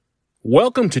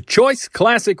Welcome to Choice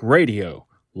Classic Radio.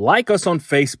 Like us on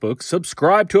Facebook,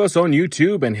 subscribe to us on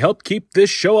YouTube, and help keep this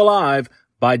show alive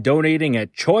by donating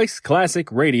at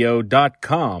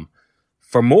choiceclassicradio.com.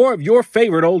 For more of your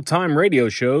favorite old-time radio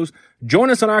shows, join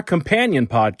us on our companion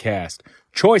podcast,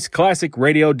 Choice Classic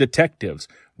Radio Detectives,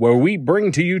 where we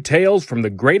bring to you tales from the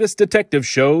greatest detective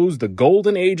shows the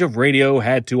golden age of radio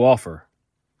had to offer.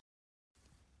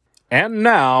 And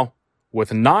now,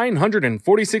 with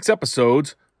 946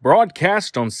 episodes,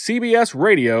 broadcast on CBS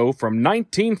Radio from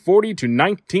 1940 to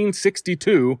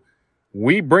 1962,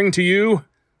 we bring to you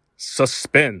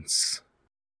Suspense.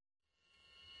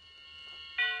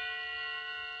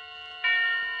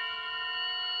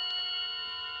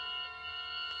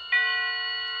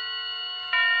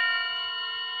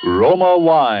 Roma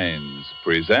Wines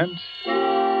present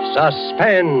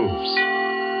Suspense.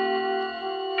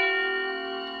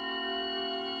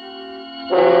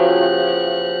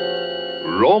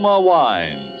 Roma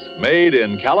Wines, made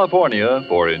in California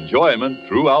for enjoyment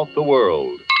throughout the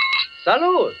world.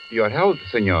 Salud. Your health,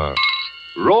 senor.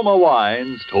 Roma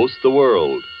Wines toast the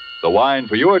world. The wine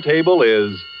for your table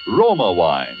is Roma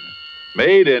Wine,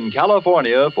 made in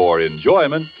California for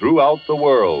enjoyment throughout the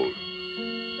world.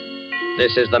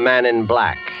 This is the Man in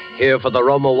Black, here for the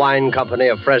Roma Wine Company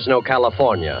of Fresno,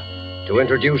 California, to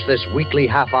introduce this weekly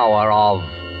half hour of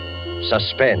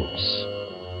Suspense.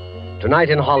 Tonight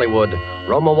in Hollywood,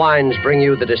 Roma Wines bring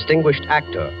you the distinguished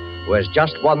actor who has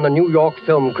just won the New York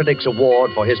Film Critics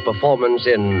Award for his performance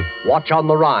in Watch on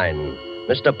the Rhine,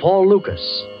 Mr. Paul Lukas.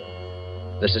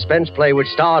 The suspense play which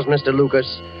stars Mr.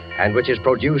 Lukas and which is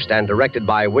produced and directed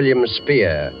by William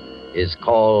Spear is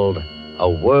called A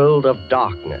World of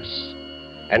Darkness.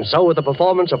 And so with the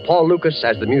performance of Paul Lukas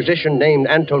as the musician named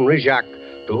Anton Rizak,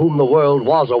 to whom the world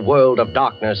was a world of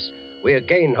darkness, we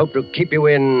again hope to keep you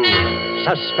in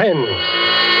suspense.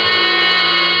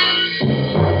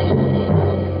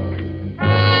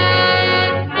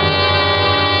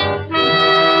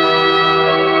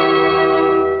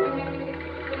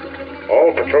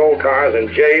 All patrol cars in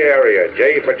J area,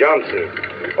 J for Johnson.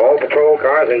 All patrol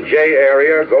cars in J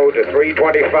area go to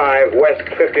 325 West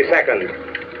 52nd,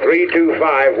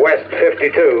 325 West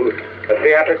 52, a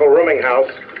theatrical rooming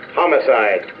house,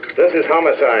 homicide. This is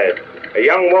homicide. A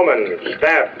young woman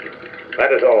stabbed.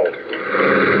 That is all.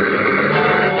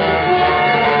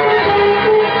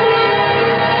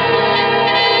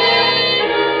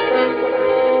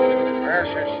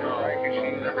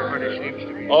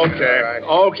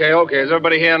 Okay. Is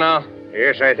everybody here now?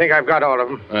 Yes, I think I've got all of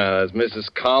them. There's Mrs.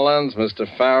 Collins, Mr.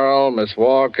 Farrell, Miss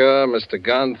Walker, Mr.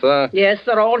 Gunther. Yes,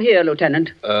 they're all here,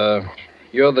 Lieutenant.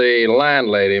 You're the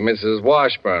landlady, Mrs.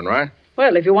 Washburn, right?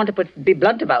 Well, if you want to be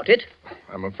blunt about it.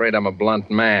 I'm afraid I'm a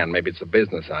blunt man. Maybe it's the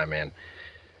business I'm in.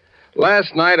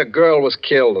 Last night, a girl was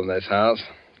killed in this house.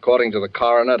 According to the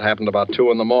coroner, it happened about 2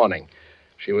 a.m.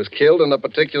 She was killed in a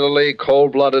particularly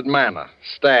cold-blooded manner,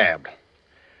 stabbed.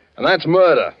 And that's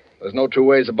murder. There's no two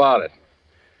ways about it.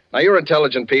 Now, you're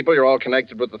intelligent people. You're all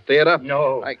connected with the theater.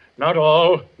 No, not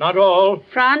all.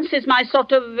 France is my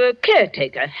sort of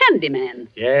caretaker, handyman.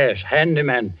 Yes,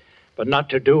 handyman, but not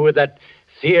to do with that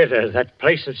theater, that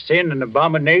place of sin and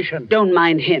abomination. Don't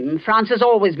mind him. France has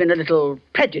always been a little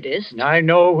prejudiced. I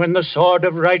know when the sword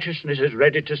of righteousness is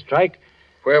ready to strike.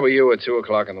 Where were you at 2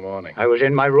 o'clock in the morning? I was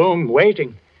in my room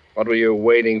waiting. What were you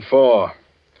waiting for?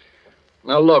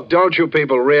 Now, look, don't you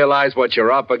people realize what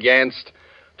you're up against?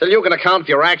 Till you can account for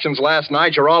your actions last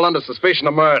night, you're all under suspicion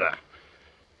of murder.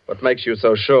 What makes you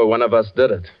so sure one of us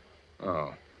did it?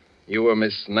 Oh, you were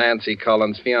Miss Nancy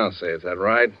Collins' fiancé, is that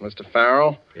right, Mr.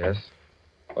 Farrell? Yes.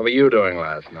 What were you doing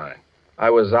last night?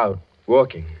 I was out,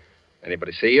 walking.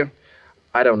 Anybody see you?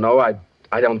 I don't know. I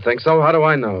don't think so. How do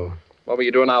I know? What were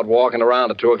you doing out walking around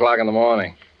at 2 o'clock in the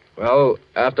morning? Well,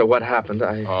 after what happened,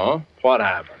 Oh? What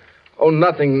happened? Oh,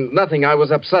 nothing. I was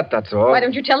upset, that's all. Why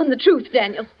don't you tell him the truth,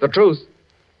 Daniel? The truth?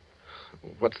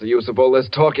 What's the use of all this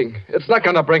talking? It's not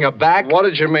going to bring her back. What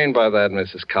did you mean by that,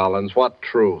 Mrs. Collins? What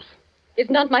truth? It's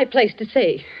not my place to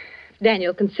say.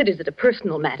 Daniel considers it a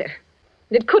personal matter.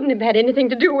 It couldn't have had anything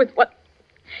to do with what...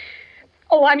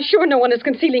 Oh, I'm sure no one is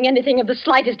concealing anything of the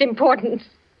slightest importance.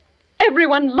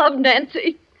 Everyone loved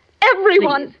Nancy.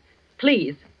 Everyone.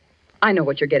 Please. I know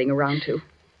what you're getting around to.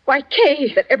 Why,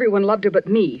 Kay. That everyone loved her but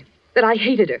me. That I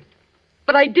hated her.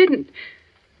 But I didn't.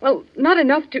 Well, not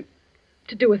enough to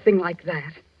do a thing like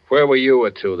that. Where were you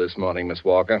at 2 this morning, Miss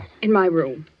Walker? In my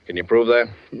room. Can you prove that?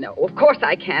 No, of course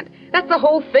I can't. That's the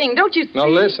whole thing, don't you see? No,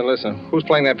 listen. Who's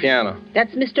playing that piano?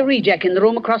 That's Mr. Rejek in the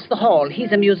room across the hall.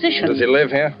 He's a musician. Does he live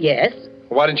here? Yes.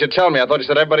 Why didn't you tell me? I thought you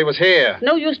said everybody was here.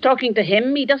 No use talking to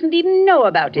him. He doesn't even know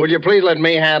about it. Will you please let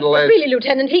me handle this? Really,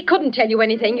 Lieutenant, he couldn't tell you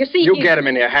anything. You see, You get him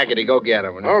in here, Haggerty. Go get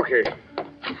him. Okay.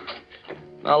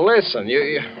 Now, listen.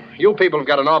 You people have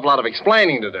got an awful lot of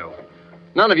explaining to do.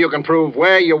 None of you can prove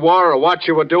where you were or what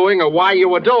you were doing or why you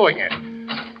were doing it.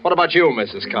 What about you,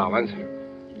 Mrs. Collins?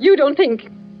 You don't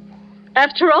think...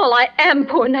 After all, I am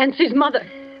poor Nancy's mother.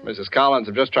 Mrs. Collins,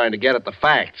 I'm just trying to get at the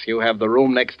facts. You have the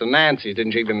room next to Nancy.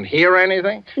 Didn't you even hear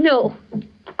anything? No.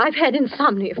 I've had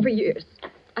insomnia for years.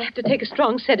 I have to take a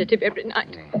strong sedative every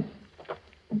night.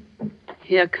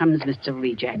 Here comes Mr.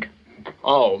 Rejack.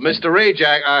 Oh, Mr.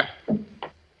 Rejack,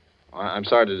 I'm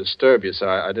sorry to disturb you, sir.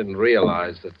 I didn't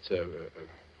realize that...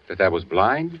 That I was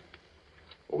blind?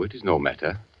 Oh, it is no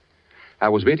matter. I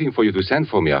was waiting for you to send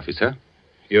for me, officer.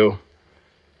 You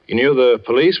knew the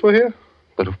police were here?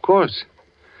 But of course.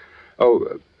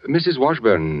 Oh, Mrs.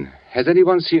 Washburn, has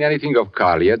anyone seen anything of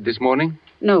Carl yet this morning?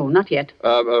 No, not yet.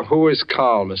 Who is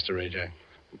Carl, Mr. Rejack?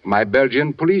 My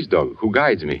Belgian police dog, who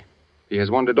guides me. He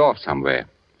has wandered off somewhere.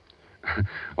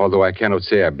 Although I cannot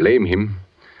say I blame him.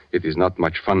 It is not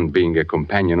much fun being a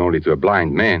companion only to a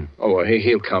blind man. Oh, well,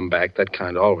 he'll come back. That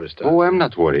kind always does. Oh, I'm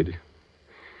not worried.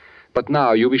 But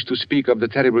now you wish to speak of the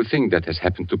terrible thing that has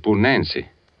happened to poor Nancy.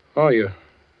 Oh, you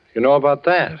know about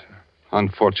that?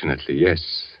 Unfortunately, yes.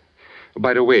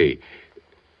 By the way,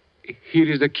 here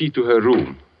is the key to her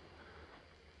room.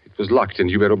 It was locked and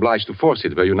you were obliged to force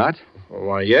it, were you not?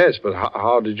 Why, yes, but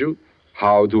how did you...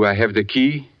 How do I have the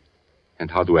key? And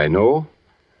how do I know?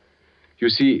 You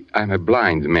see, I'm a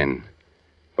blind man.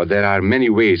 But there are many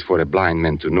ways for a blind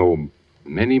man to know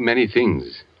many, many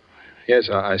things. Yes,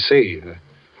 I see.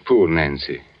 Poor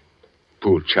Nancy.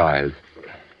 Poor child.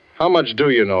 How much do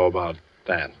you know about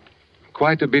that?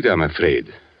 Quite a bit, I'm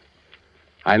afraid.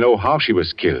 I know how she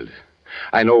was killed.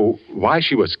 I know why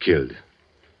she was killed.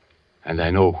 And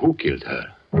I know who killed her.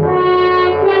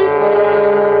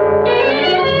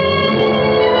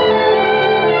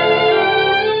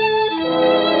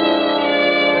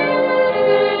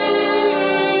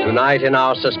 Tonight in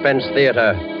our suspense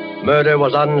theater, murder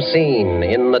was unseen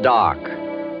in the dark,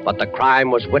 but the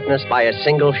crime was witnessed by a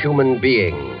single human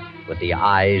being with the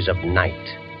eyes of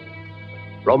night.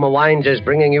 Roma Wines is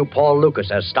bringing you Paul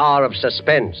Lucas as star of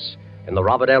Suspense in the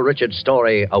Robert L. Richards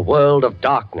story, A World of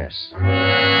Darkness.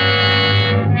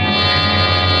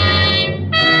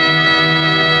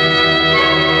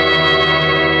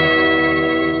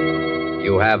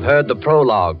 You have heard the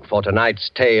prologue for tonight's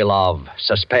tale of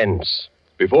Suspense.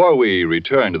 Before we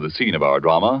return to the scene of our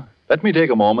drama, let me take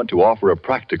a moment to offer a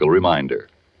practical reminder.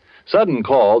 Sudden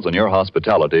calls on your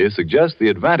hospitality suggest the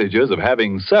advantages of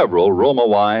having several Roma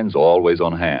wines always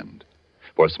on hand.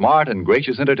 For smart and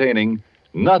gracious entertaining,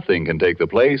 nothing can take the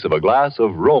place of a glass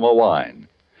of Roma wine,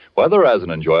 whether as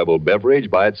an enjoyable beverage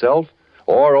by itself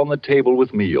or on the table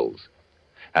with meals.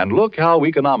 And look how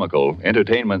economical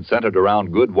entertainment centered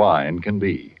around good wine can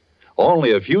be.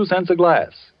 Only a few cents a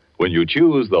glass when you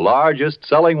choose the largest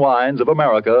selling wines of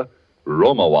America,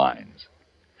 Roma Wines.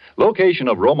 Location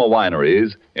of Roma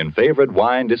wineries in favored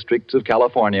wine districts of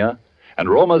California and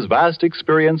Roma's vast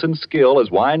experience and skill as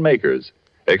winemakers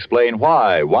explain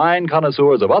why wine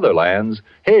connoisseurs of other lands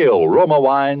hail Roma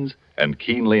wines and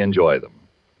keenly enjoy them.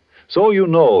 So you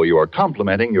know you are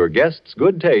complimenting your guests'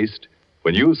 good taste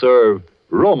when you serve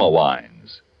Roma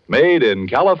wines, made in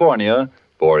California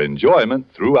for enjoyment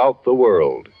throughout the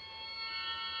world.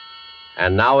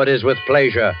 And now it is with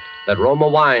pleasure that Roma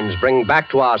Wines bring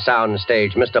back to our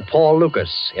soundstage Mr. Paul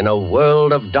Lucas in A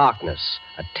World of Darkness,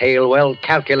 a tale well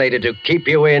calculated to keep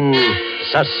you in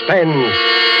suspense.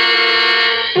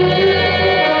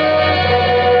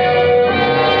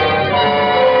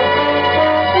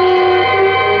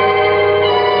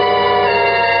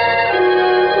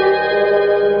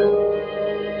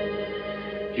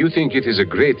 You think it is a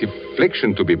great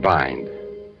affliction to be blind.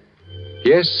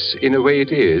 Yes, in a way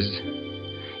it is.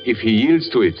 If he yields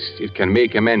to it, it can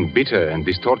make a man bitter and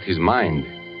distort his mind.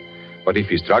 But if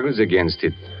he struggles against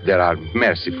it, there are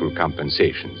merciful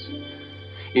compensations.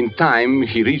 In time,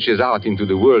 he reaches out into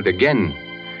the world again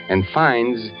and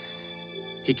finds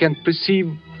he can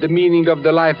perceive the meaning of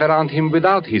the life around him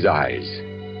without his eyes.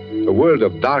 A world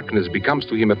of darkness becomes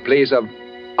to him a place of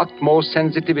utmost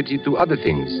sensitivity to other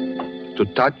things, to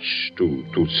touch,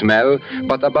 to smell,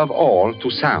 but above all,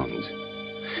 to sound.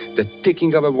 The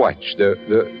ticking of a watch, the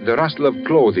rustle of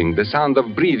clothing, the sound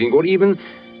of breathing, or even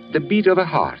the beat of a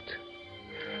heart.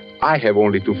 I have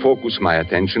only to focus my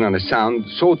attention on a sound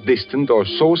so distant or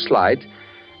so slight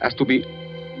as to be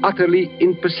utterly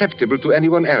imperceptible to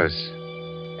anyone else.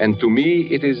 And to me,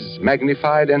 it is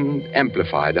magnified and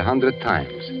amplified 100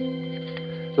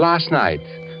 times. Last night,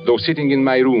 though sitting in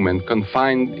my room and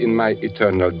confined in my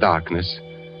eternal darkness,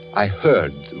 I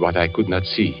heard what I could not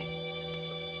see,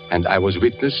 and I was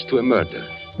witness to a murder.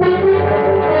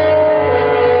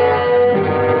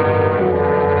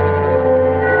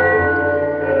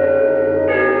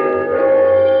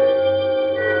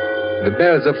 The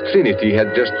bells of Trinity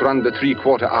had just run the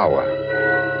 3/4 hour.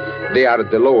 They are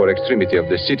at the lower extremity of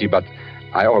the city, but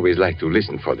I always like to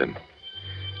listen for them.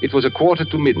 It was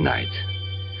 1:45 midnight.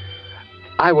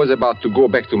 I was about to go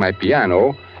back to my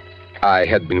piano. I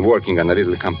had been working on a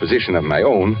little composition of my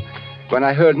own when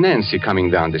I heard Nancy coming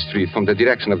down the street from the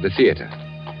direction of the theater.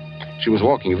 She was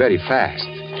walking very fast.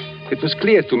 It was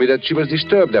clear to me that she was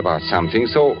disturbed about something,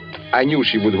 so I knew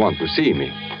she would want to see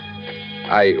me.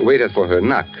 I waited for her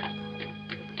knock.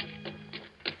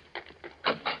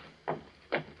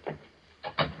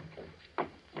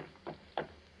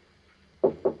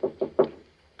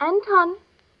 Anton?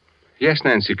 Yes,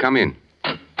 Nancy, come in.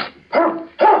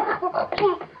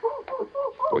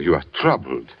 Oh, you are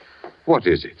troubled. What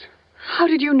is it? How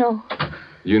did you know?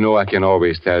 You know I can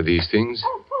always tell these things.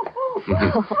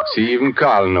 See, even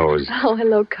Carl knows. Oh,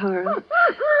 hello, Carl.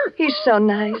 He's so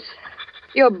nice.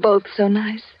 You're both so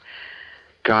nice.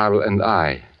 Carl and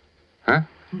I. Huh?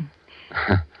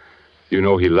 You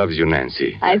know he loves you,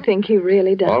 Nancy. I think he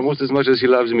really does. Almost as much as he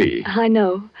loves me. I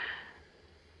know.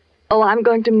 Oh, I'm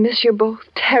going to miss you both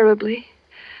terribly.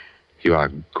 You are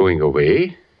going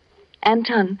away?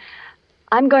 Anton,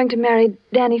 I'm going to marry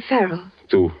Danny Farrell.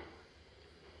 To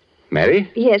marry?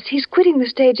 Yes, he's quitting the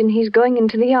stage and he's going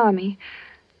into the army.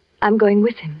 I'm going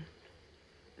with him.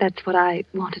 That's what I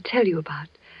want to tell you about.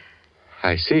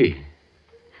 I see.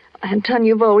 Anton,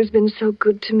 you've always been so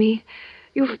good to me.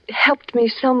 You've helped me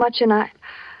so much, and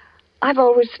I've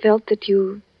always felt that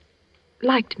you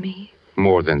liked me.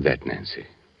 More than that, Nancy.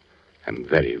 I'm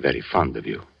very, very fond of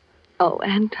you. Oh,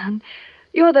 Anton,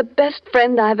 you're the best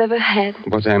friend I've ever had.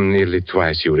 But I'm nearly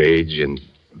twice your age and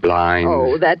blind.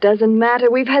 Oh, that doesn't matter.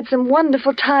 We've had some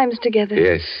wonderful times together.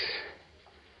 Yes.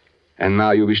 And now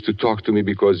you wish to talk to me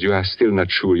because you are still not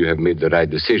sure you have made the right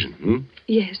decision, hmm?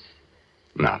 Yes.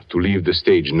 Now, to leave the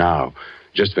stage now,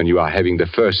 just when you are having the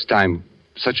first time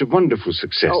such a wonderful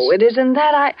success. Oh, it isn't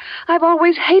that. I've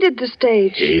always hated the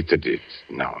stage. Hated it.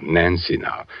 Now, Nancy,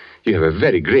 now. You have a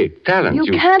very great talent. You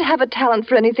can't have a talent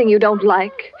for anything you don't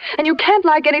like. And you can't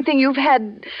like anything you've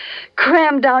had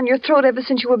crammed down your throat ever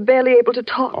since you were barely able to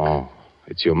talk. Oh,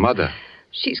 it's your mother.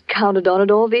 She's counted on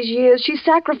it all these years. She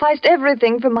sacrificed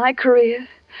everything for my career.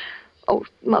 Oh,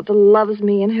 Mother loves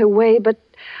me in her way, but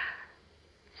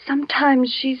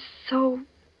sometimes she's so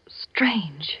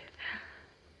strange.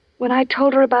 When I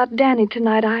told her about Danny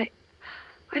tonight, I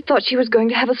thought she was going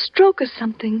to have a stroke or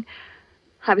something.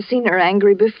 I've seen her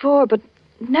angry before, but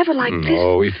never like this.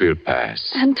 Oh, it will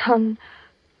pass. Anton,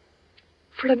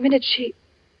 for a minute she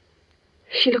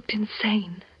looked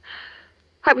insane.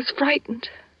 I was frightened,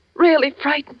 really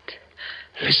frightened.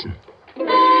 Listen.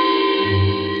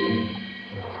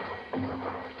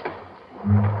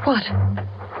 What?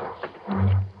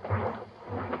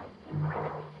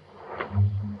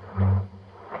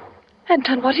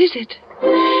 Anton, what is it?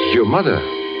 Your mother,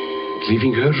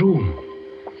 leaving her room.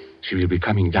 She will be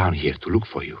coming down here to look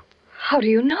for you. How do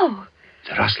you know?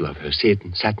 The rustle of her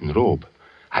satin robe.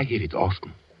 I hear it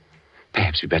often.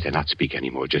 Perhaps we better not speak any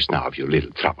more just now of your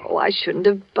little trouble. Oh, I shouldn't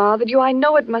have bothered you. I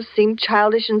know it must seem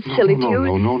childish and silly to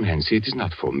you. No, Nancy, it is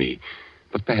not for me.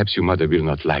 But perhaps your mother will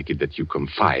not like it that you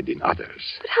confide in others.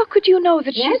 But how could you know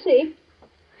that Nancy?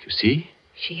 You see?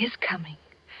 She is coming.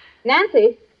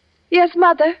 Nancy? Yes,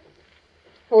 Mother?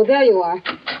 Oh, there you are.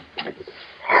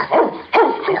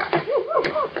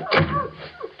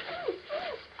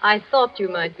 I thought you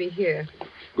might be here.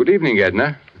 Good evening,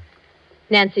 Edna.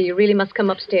 Nancy, you really must come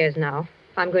upstairs now.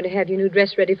 If I'm going to have your new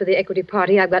dress ready for the equity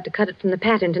party, I've got to cut it from the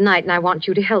pattern tonight, and I want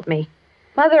you to help me.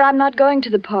 Mother, I'm not going to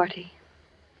the party.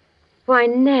 Why,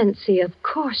 Nancy, of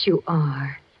course you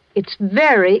are. It's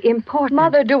very important.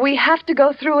 Mother, do we have to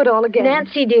go through it all again?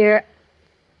 Nancy, dear,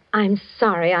 I'm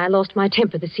sorry I lost my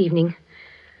temper this evening.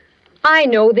 I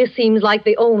know this seems like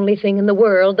the only thing in the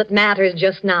world that matters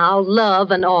just now,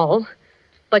 love and all.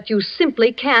 But you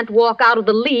simply can't walk out of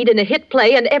the lead in a hit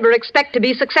play and ever expect to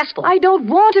be successful. I don't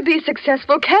want to be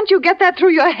successful. Can't you get that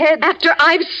through your head? After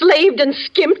I've slaved and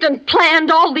skimped and planned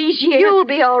all these years. You'll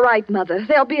be all right, Mother.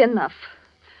 There'll be enough.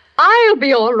 I'll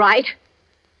be all right.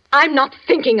 I'm not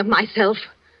thinking of myself.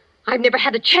 I've never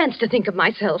had a chance to think of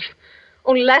myself.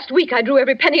 Only last week I drew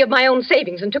every penny of my own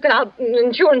savings and took it out in an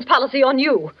insurance policy on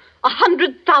you.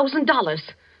 $100,000.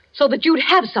 so that you'd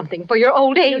have something for your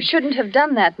old age. You shouldn't have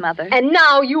done that, Mother. And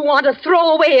now you want to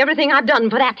throw away everything I've done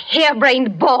for that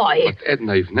harebrained boy. But,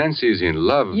 Edna, if Nancy is in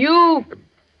love... You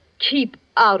keep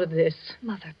out of this.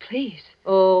 Mother, please.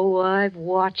 Oh, I've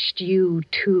watched you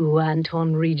too,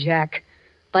 Anton Rejak.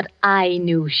 But I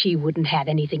knew she wouldn't have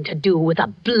anything to do with a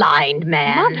blind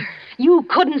man. Mother. You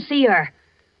couldn't see her.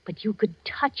 But you could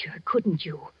touch her, couldn't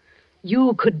you?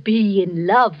 You could be in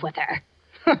love with her.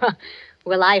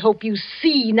 Well, I hope you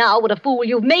see now what a fool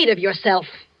you've made of yourself.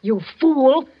 You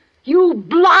fool. You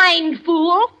blind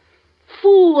fool.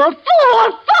 Fool,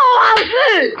 fool,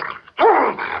 fool!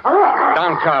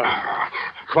 Down, Carl.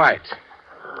 Quiet.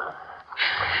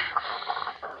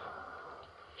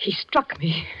 He struck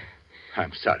me.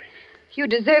 I'm sorry. You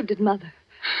deserved it, Mother.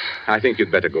 I think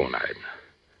you'd better go now, Edna.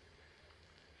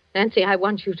 Nancy, I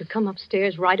want you to come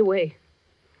upstairs right away.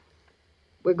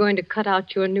 We're going to cut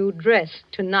out your new dress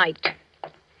tonight.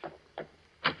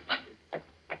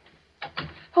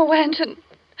 Oh, Anton,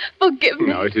 forgive me.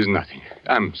 No, it is nothing.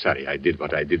 I'm sorry I did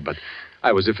what I did, but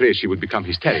I was afraid she would become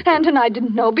hysterical. Anton, I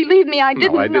didn't know. Believe me, I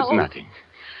didn't know. No, it's nothing.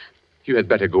 You had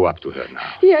better go up to her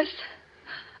now. Yes.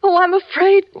 Oh, I'm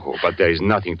afraid. Oh, but there is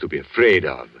nothing to be afraid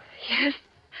of. Yes.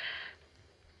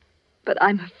 But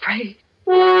I'm afraid.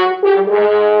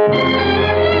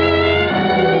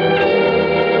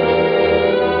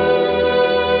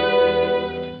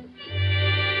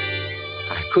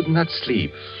 I could not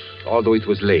sleep, although it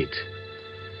was late.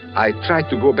 I tried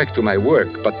to go back to my work,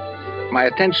 but my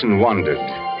attention wandered.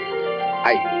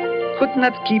 I could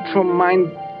not keep from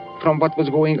mind from what was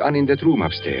going on in that room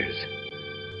upstairs.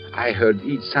 I heard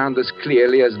each sound as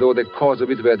clearly as though the cause of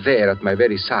it were there at my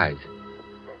very side.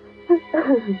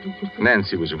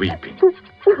 Nancy was weeping,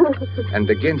 and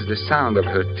against the sound of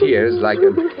her tears, like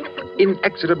an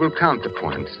inexorable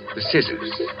counterpoint, the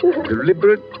scissors,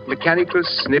 deliberate mechanical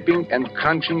snipping and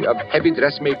crunching of heavy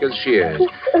dressmaker's shears,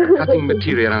 cutting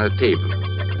material on a table.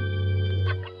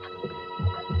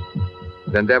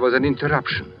 Then there was an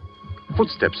interruption.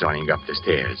 Footsteps running up the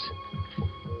stairs.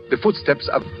 The footsteps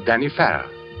of Danny Farrell.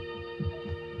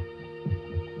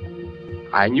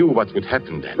 I knew what would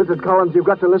happen then. Mrs. Collins, you've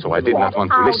got to listen. So I did not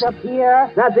want to listen. Out of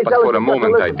here. Nancy, but for a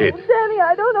moment I did. Danny,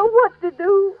 I don't know what to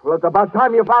do. Well, it's about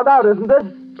time you found out, isn't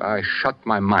it? I shut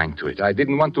my mind to it. I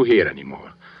didn't want to hear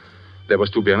anymore. There was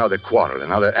to be another quarrel,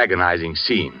 another agonizing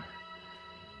scene.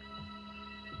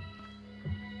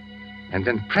 And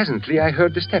then presently I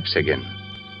heard the steps again.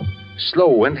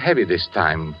 Slow and heavy this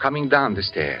time, coming down the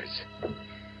stairs.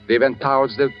 They went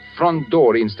towards the front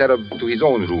door instead of to his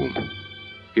own room.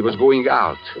 He was going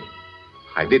out.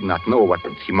 I did not know what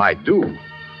he might do.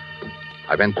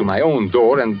 I went to my own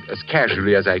door, and as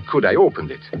casually as I could, I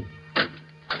opened it.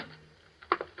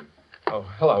 Oh,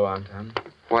 hello, Anton.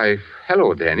 Why,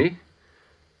 hello, Danny.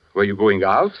 Were you going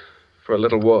out? For a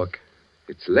little walk.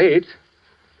 It's late.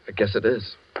 I guess it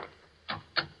is.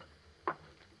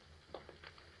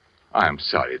 I'm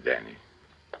sorry, Danny.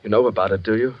 You know about it,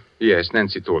 do you? Yes,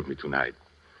 Nancy told me tonight.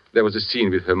 There was a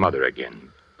scene with her mother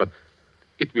again. But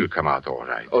it will come out all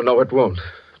right. Oh, no, it won't.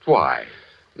 Why?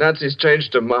 Nancy's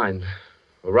changed her mind.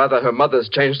 Or rather, her mother's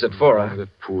changed it for her. Oh, the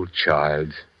poor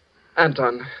child.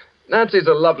 Anton, Nancy's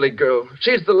a lovely girl.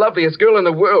 She's the loveliest girl in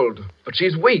the world. But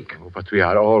she's weak. Oh, but we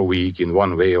are all weak in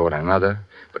one way or another.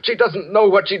 But she doesn't know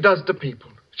what she does to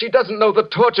people. She doesn't know the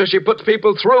torture she puts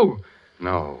people through.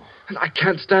 No. And I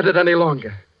can't stand it any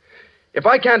longer. If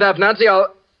I can't have Nancy,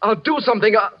 I'll do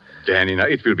something. Danny, now,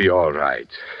 it will be all right.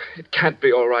 It can't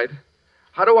be all right.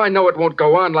 How do I know it won't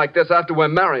go on like this after we're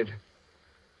married?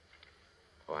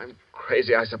 Oh, I'm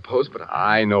crazy, I suppose, but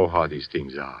I know how these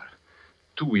things are.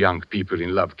 Two young people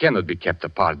in love cannot be kept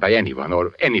apart by anyone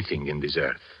or anything in this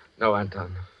earth. No,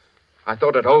 Anton. I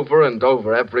thought it over and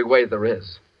over every way there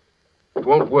is. It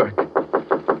won't work.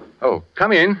 Oh,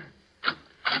 come in.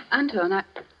 Anton,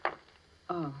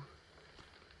 Oh.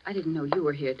 I didn't know you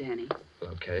were here, Danny.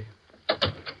 Okay.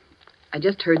 I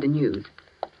just heard the news.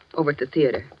 Over at the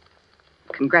theater.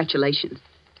 Congratulations.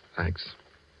 Thanks.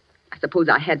 I suppose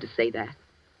I had to say that.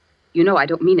 You know I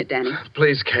don't mean it, Danny.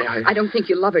 Please, Kay, I don't think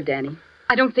you love her, Danny.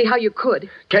 I don't see how you could.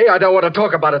 Kay, I don't want to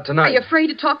talk about it tonight. Are you afraid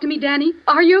to talk to me, Danny?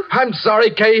 Are you? I'm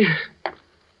sorry, Kay.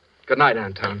 Good night,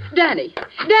 Anton. Danny.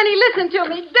 Danny, listen to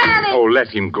me. Danny! Oh, let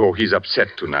him go. He's upset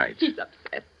tonight. He's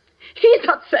upset. He's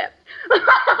upset.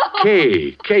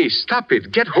 Kay, stop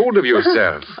it. Get hold of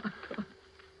yourself.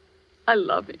 I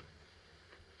love him.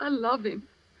 I love him.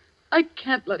 I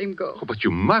can't let him go. Oh, but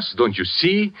you must, don't you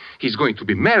see? He's going to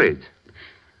be married.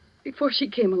 Before she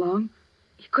came along,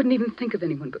 he couldn't even think of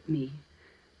anyone but me.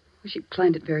 Well, she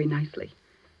planned it very nicely.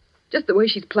 Just the way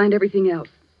she's planned everything else.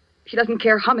 She doesn't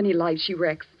care how many lives she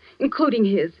wrecks, including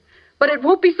his. But it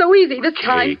won't be so easy this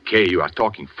time. Kay, you are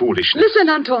talking foolishness. Listen,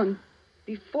 Anton.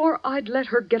 Before I'd let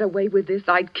her get away with this,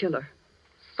 I'd kill her.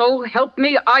 So help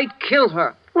me, I'd kill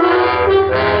her.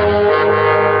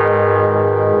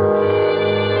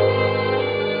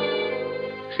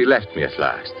 She left me at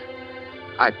last.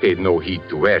 I paid no heed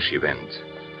to where she went.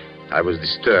 I was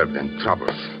disturbed and troubled.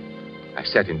 I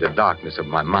sat in the darkness of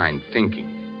my mind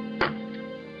thinking.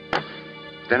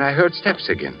 Then I heard steps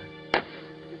again.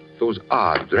 Those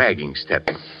odd, dragging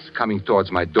steps coming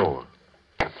towards my door.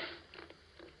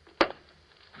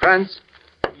 Franz?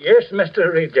 Yes,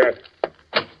 Mr. Reject.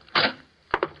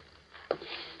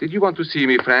 Did you want to see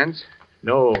me, Franz?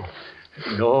 No,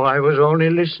 I was only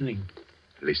listening.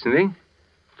 Listening?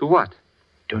 To what?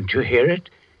 Don't you hear it?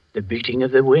 The beating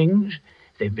of the wings?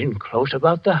 They've been close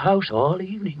about the house all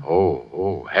evening.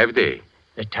 Oh, have they?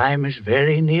 The time is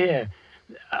very near.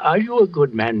 Are you a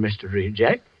good man, Mr.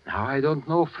 Reject? Now, I don't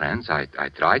know, Franz. I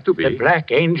try to be. The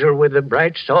black angel with the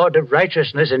bright sword of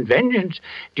righteousness and vengeance.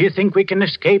 Do you think we can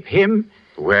escape him?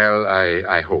 Well,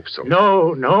 I hope so.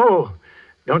 No.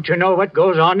 Don't you know what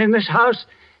goes on in this house?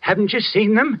 Haven't you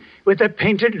seen them? With the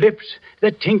painted lips,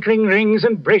 the tinkling rings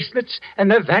and bracelets, and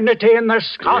the vanity and the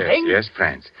scoffing? Yes,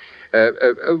 Franz.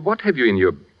 What have you in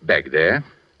your bag there?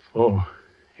 Oh,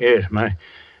 here's my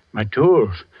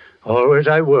tools. Always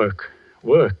I work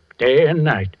day and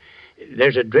night.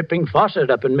 There's a dripping faucet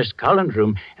up in Miss Collins'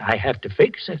 room. I have to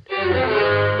fix it.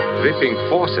 Dripping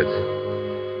faucet?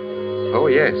 Oh,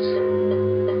 yes.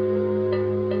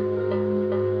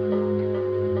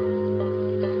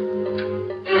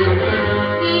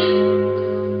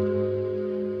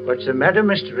 What's the matter,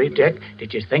 Mr. Reject?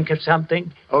 Did you think of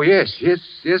something? Oh, yes.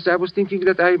 I was thinking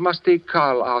that I must take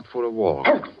Carl out for a walk.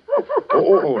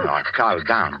 Oh, no, Carl,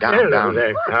 down. Hello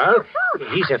there, Carl.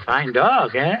 He's a fine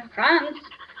dog, eh? Franz.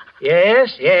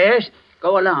 Yes.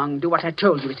 Go along. Do what I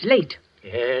told you. It's late.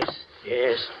 Yes.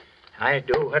 I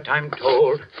do what I'm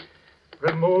told.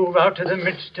 Remove out of the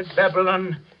midst of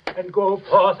Babylon and go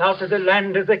forth out of the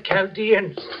land of the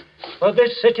Chaldeans. For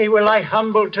this city will I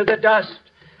humble to the dust,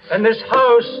 and this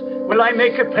house will I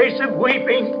make a place of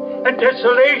weeping and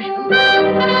desolation.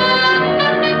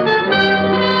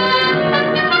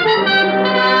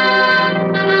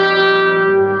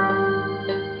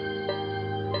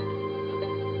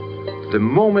 The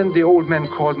moment the old man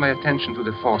called my attention to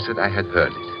the faucet, I had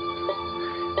heard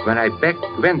it. When I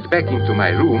went back into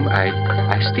my room,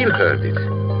 I still heard it.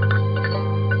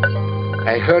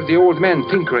 I heard the old man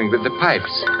tinkering with the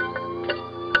pipes.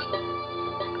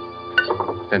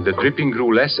 Then the dripping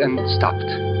grew less and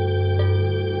stopped.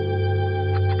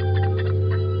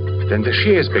 Then the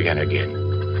shears began again.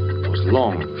 Those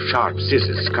long, sharp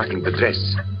scissors cutting the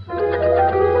dress.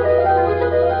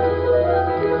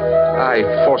 I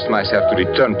forced myself to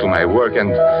return to my work,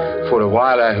 and for a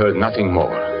while I heard nothing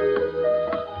more.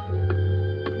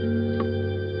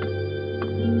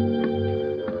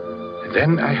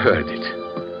 Then I heard it.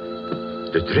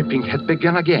 The dripping had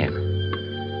begun again.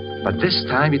 But this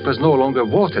time it was no longer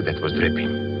water that was dripping.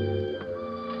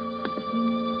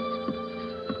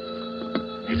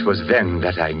 It was then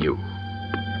that I knew.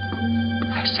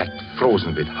 I sat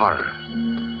frozen with horror.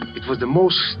 It was the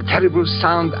most terrible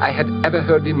sound I had ever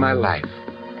heard in my life.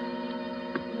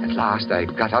 At last I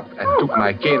got up and took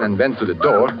my cane and went to the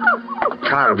door.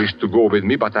 Carl wished to go with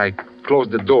me, but I closed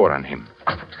the door on him.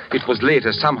 It was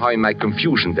later, somehow in my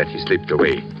confusion, that he slipped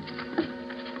away.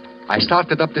 I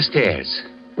started up the stairs.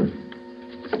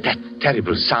 That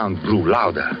terrible sound grew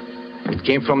louder. It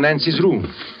came from Nancy's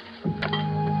room.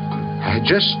 I had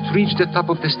just reached the top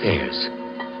of the stairs.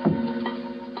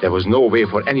 There was no way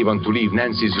for anyone to leave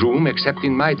Nancy's room except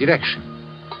in my direction.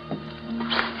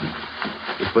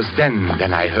 It was then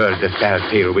I heard the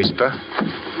telltale whisper.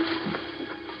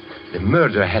 The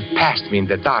murderer had passed me in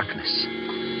the darkness.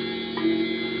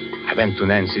 I went to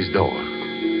Nancy's door.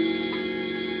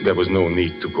 There was no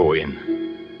need to go in.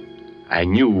 I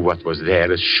knew what was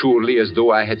there as surely as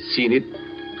though I had seen it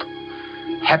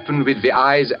happen with the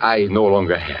eyes I no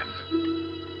longer have.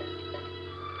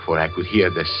 For I could hear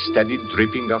the steady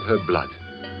dripping of her blood.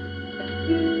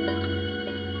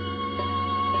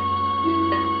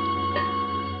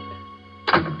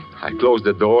 I closed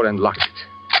the door and locked it.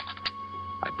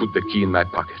 I put the key in my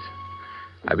pocket.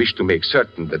 I wished to make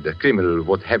certain that the criminal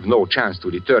would have no chance to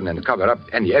return and cover up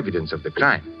any evidence of the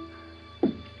crime.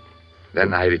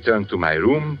 Then I returned to my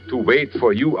room to wait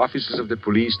for you officers of the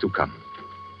police to come.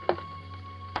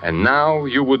 And now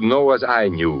you would know, as I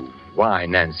knew, why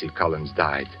Nancy Collins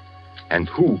died and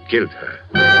who killed her.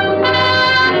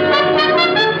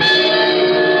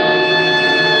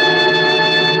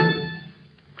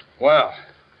 Well,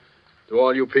 Do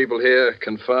all you people here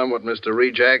confirm what Mr.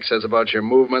 Rejak says about your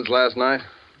movements last night?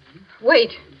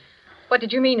 Wait. What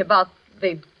did you mean about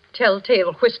the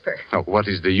telltale whisper? Now, what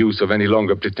is the use of any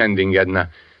longer pretending, Edna?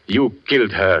 You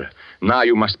killed her. Now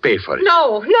you must pay for it.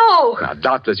 No. Now,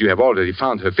 doubtless you have already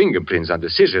found her fingerprints on the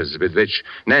scissors with which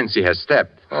Nancy has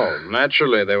stabbed. Oh,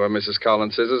 naturally, they were Mrs.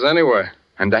 Collins' scissors anyway.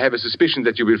 And I have a suspicion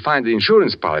that you will find the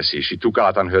insurance policy she took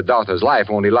out on her daughter's life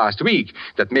only last week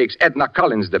that makes Edna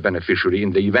Collins the beneficiary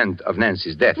in the event of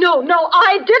Nancy's death. No,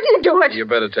 I didn't do it. You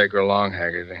better take her along,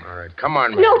 Haggerty. All right, come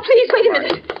on, man. No, please, wait a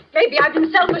minute. Maybe I've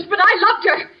been selfish, but I loved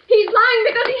her. He's lying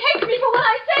because he hates me for what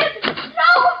I said.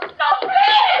 No,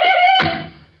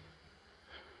 please!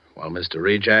 Well, Mr.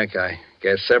 Rejak, I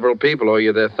guess several people owe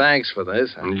you their thanks for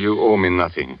this. And you owe me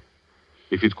nothing.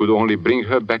 If it could only bring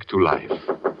her back to life.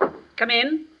 Come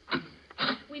in.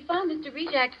 We found Mr.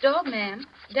 Rejak's dog, ma'am,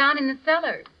 down in the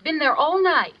cellar. Been there all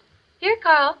night. Here,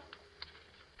 Carl.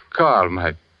 Carl,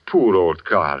 my poor old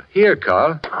Carl. Here,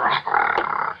 Carl.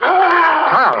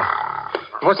 Carl,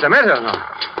 what's the matter now?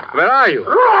 Where are you?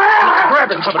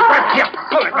 Grab him, somebody. Back here.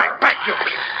 Pull it back.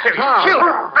 You.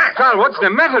 Carl, what's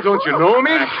the matter? Don't you know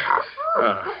me?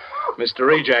 Mr.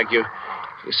 Rejak, you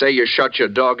say you shut your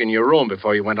dog in your room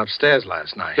before you went upstairs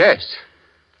last night. Yes.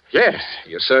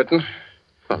 You're certain?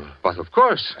 Well, but of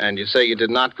course. And you say you did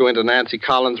not go into Nancy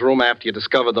Collins' room after you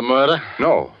discovered the murder?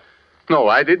 No,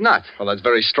 I did not. Well, that's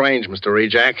very strange, Mr.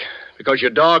 Rejak, because your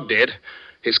dog did.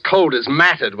 His coat is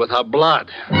matted with her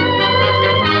blood.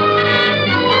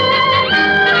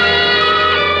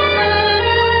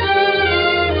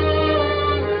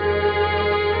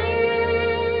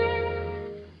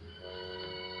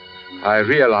 I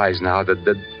realize now that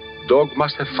the dog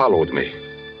must have followed me.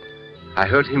 I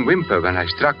heard him whimper when I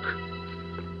struck.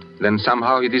 Then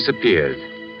somehow he disappeared.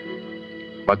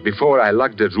 But before I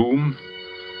locked the room,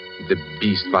 the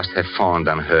beast must have fawned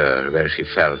on her where she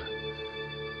fell.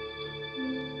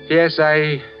 Yes,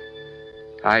 I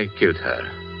killed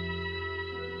her.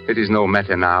 It is no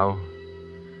matter now.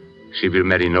 She will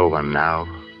marry no one now.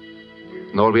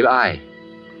 Nor will I.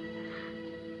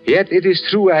 Yet it is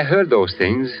true I heard those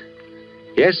things.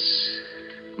 Yes,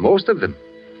 most of them.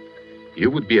 You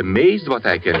would be amazed what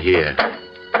I can hear.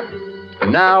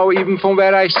 Now, even from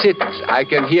where I sit, I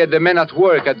can hear the men at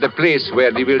work at the place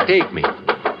where they will take me,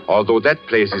 although that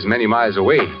place is many miles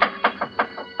away.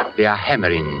 They are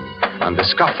hammering on the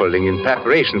scaffolding in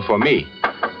preparation for me.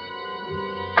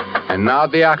 And now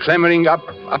they are clambering up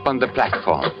on the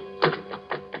platform.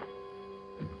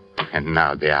 And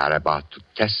now they are about to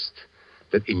test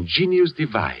that ingenious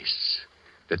device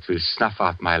that will snuff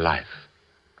out my life.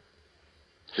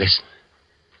 Listen.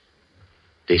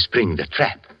 They spring the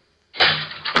trap.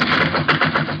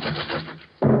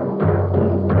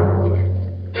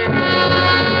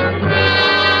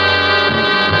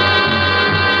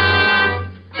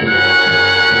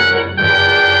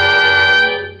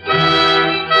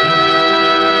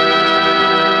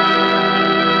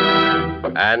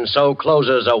 And so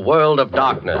closes A World of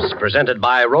Darkness, presented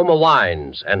by Roma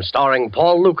Wines and starring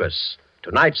Paul Lucas.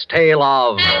 Tonight's tale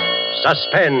of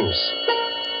suspense.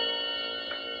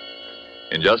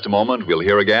 In just a moment, we'll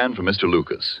hear again from Mr.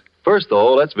 Lucas. First,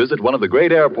 though, let's visit one of the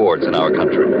great airports in our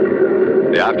country.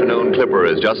 The afternoon Clipper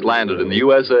has just landed in the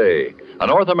USA. A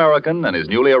North American and his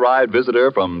newly arrived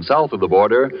visitor from south of the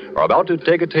border are about to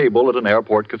take a table at an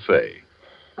airport cafe.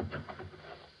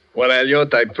 Well,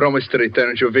 Elliot, I promised to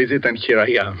return your visit, and here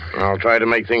I am. I'll try to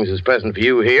make things as pleasant for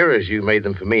you here as you made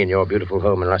them for me in your beautiful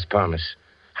home in Las Palmas.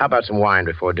 How about some wine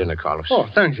before dinner, Carlos? Oh,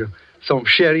 thank you. Some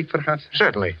sherry, perhaps?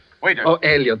 Certainly. Waiter. Oh,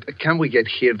 Elliot, can we get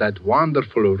here that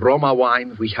wonderful Roma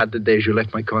wine we had the day you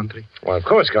left my country? Well, of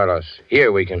course, Carlos.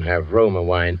 Here we can have Roma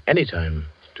wine anytime.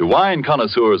 To wine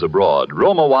connoisseurs abroad,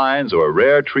 Roma wines are a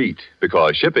rare treat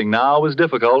because shipping now is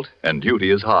difficult and duty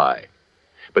is high.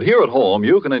 But here at home,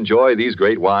 you can enjoy these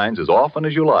great wines as often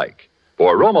as you like.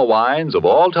 For Roma wines of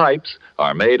all types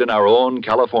are made in our own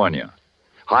California.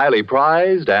 Highly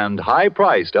prized and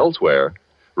high-priced elsewhere,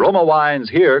 Roma wines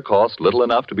here cost little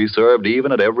enough to be served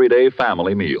even at everyday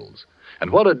family meals.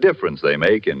 And what a difference they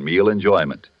make in meal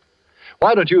enjoyment.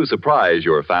 Why don't you surprise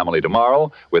your family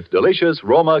tomorrow with delicious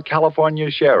Roma California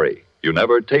sherry? You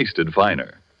never tasted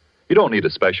finer. You don't need a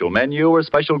special menu or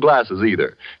special glasses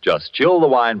either. Just chill the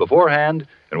wine beforehand,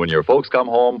 and when your folks come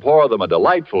home, pour them a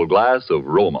delightful glass of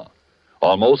Roma.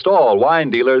 Almost all wine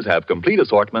dealers have complete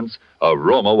assortments of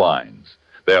Roma wines.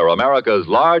 They're America's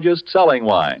largest selling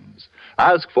wines.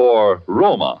 Ask for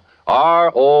Roma,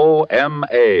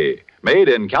 R-O-M-A, made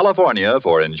in California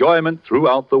for enjoyment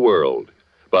throughout the world.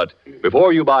 But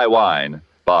before you buy wine,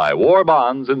 buy war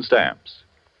bonds and stamps.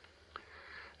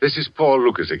 This is Paul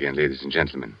Lucas again, ladies and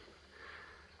gentlemen.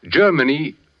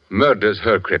 Germany murders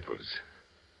her cripples.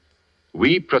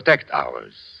 We protect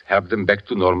ours, help them back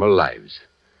to normal lives.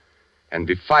 And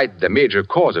we fight the major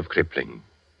cause of crippling,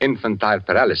 infantile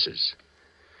paralysis.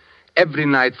 Every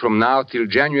night from now till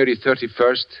January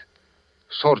 31st,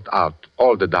 sort out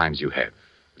all the dimes you have,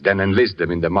 then enlist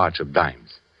them in the March of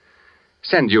Dimes.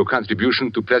 Send your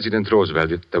contribution to President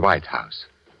Roosevelt at the White House.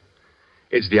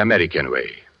 It's the American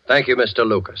way. Thank you, Mr.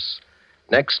 Lucas.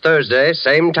 Next Thursday,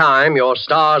 same time, your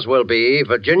stars will be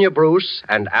Virginia Bruce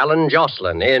and Alan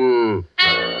Jocelyn in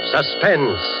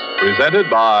Suspense. Presented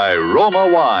by Roma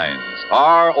Wines,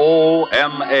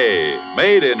 R-O-M-A,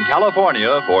 made in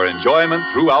California for enjoyment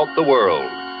throughout the world.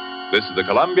 This is the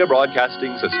Columbia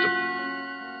Broadcasting System.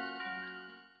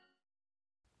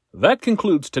 That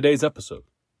concludes today's episode.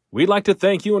 We'd like to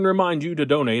thank you and remind you to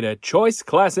donate at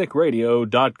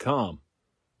choiceclassicradio.com.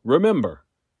 Remember,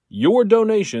 your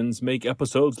donations make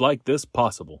episodes like this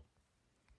possible.